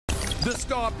The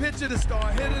star pitcher, the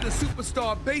star hitter, the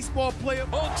superstar baseball player.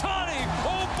 Ohtani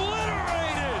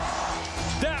obliterated!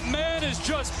 That man is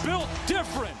just built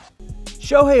different.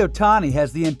 Shohei Ohtani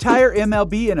has the entire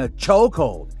MLB in a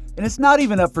chokehold, and it's not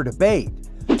even up for debate.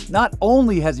 Not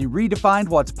only has he redefined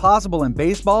what's possible in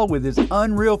baseball with his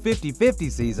unreal 50-50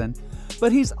 season,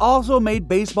 but he's also made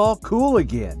baseball cool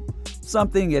again,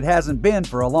 something it hasn't been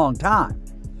for a long time.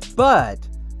 But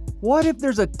what if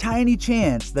there's a tiny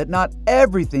chance that not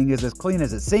everything is as clean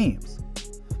as it seems?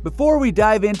 Before we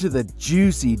dive into the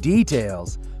juicy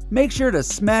details, make sure to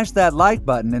smash that like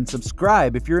button and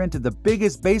subscribe if you're into the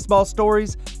biggest baseball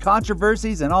stories,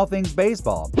 controversies, and all things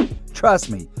baseball.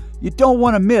 Trust me, you don't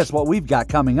want to miss what we've got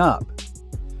coming up.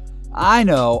 I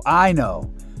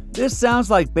know. This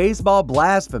sounds like baseball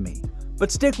blasphemy,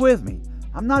 but stick with me.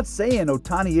 I'm not saying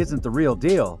Ohtani isn't the real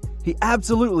deal. He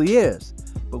absolutely is.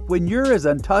 But when you're as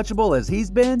untouchable as he's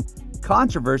been,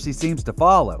 controversy seems to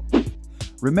follow.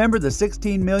 Remember the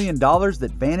 $16 million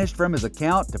that vanished from his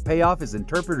account to pay off his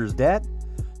interpreter's debt?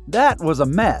 That was a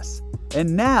mess.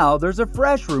 And now there's a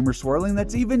fresh rumor swirling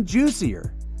that's even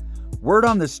juicier. Word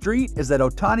on the street is that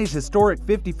Ohtani's historic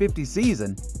 50-50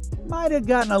 season might have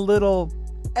gotten a little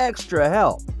extra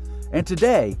help. And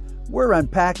today, we're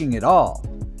unpacking it all.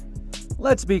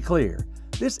 Let's be clear,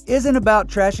 this isn't about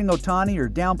trashing Ohtani or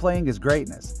downplaying his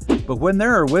greatness. But when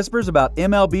there are whispers about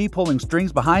MLB pulling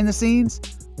strings behind the scenes,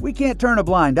 we can't turn a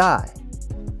blind eye.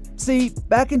 See,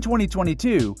 back in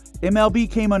 2022,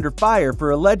 MLB came under fire for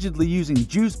allegedly using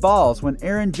juice balls when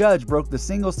Aaron Judge broke the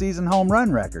single-season home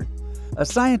run record. A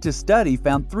scientist study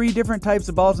found 3 different types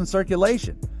of balls in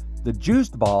circulation: the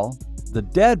juiced ball, the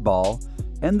dead ball,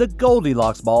 and the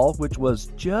Goldilocks ball, which was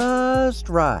just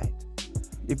right.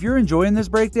 If you're enjoying this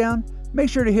breakdown, make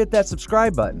sure to hit that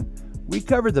subscribe button. We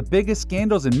cover the biggest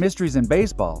scandals and mysteries in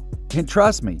baseball, and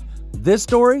trust me, this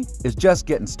story is just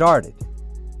getting started.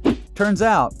 Turns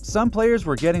out, some players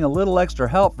were getting a little extra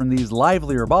help from these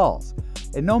livelier balls,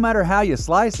 and no matter how you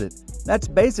slice it, that's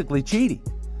basically cheating.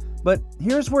 But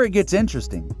here's where it gets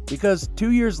interesting, because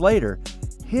 2 years later,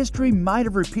 history might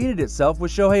have repeated itself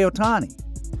with Shohei Ohtani.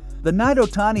 The night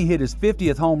Ohtani hit his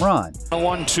 50th home run,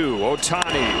 1-2,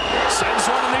 Ohtani sends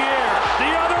one in the air,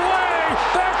 the other way,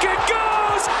 back it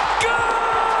goes, gone!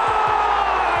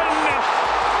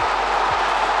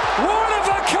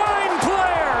 One-of-a-kind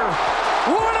player,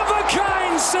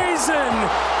 one-of-a-kind season.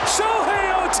 Shohei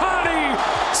Ohtani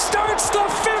starts the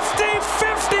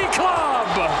 50-50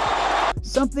 club.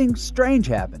 Something strange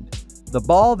happened. The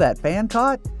ball that fan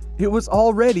caught, it was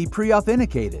already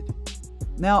pre-authenticated.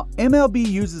 Now, MLB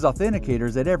uses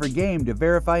authenticators at every game to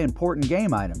verify important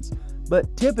game items,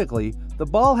 but typically, the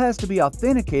ball has to be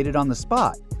authenticated on the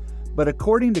spot. But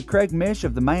according to Craig Mish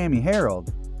of the Miami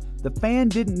Herald, the fan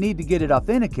didn't need to get it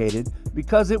authenticated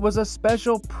because it was a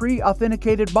special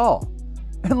pre-authenticated ball.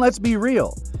 And let's be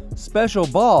real, special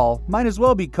ball might as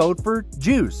well be code for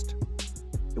juiced.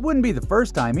 It wouldn't be the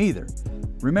first time either.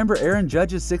 Remember Aaron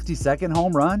Judge's 62nd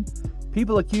home run?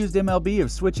 People accused MLB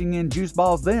of switching in juice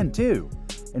balls then too.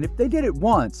 And if they did it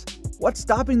once, what's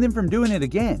stopping them from doing it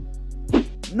again?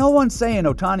 No one's saying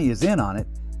Ohtani is in on it.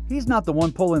 He's not the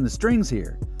one pulling the strings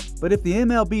here. But if the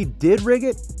MLB did rig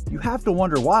it, you have to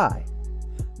wonder why.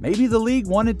 Maybe the league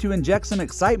wanted to inject some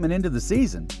excitement into the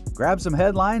season, grab some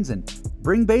headlines, and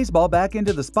bring baseball back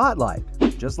into the spotlight,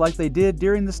 just like they did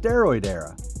during the steroid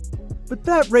era. But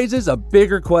that raises a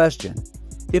bigger question.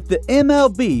 If the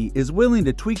MLB is willing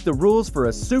to tweak the rules for a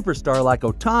superstar like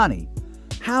Ohtani,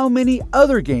 how many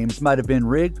other games might have been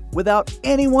rigged without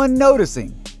anyone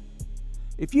noticing?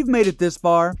 If you've made it this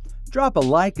far, drop a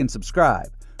like and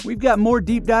subscribe. We've got more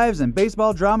deep dives and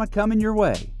baseball drama coming your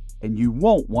way, and you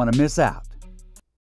won't want to miss out.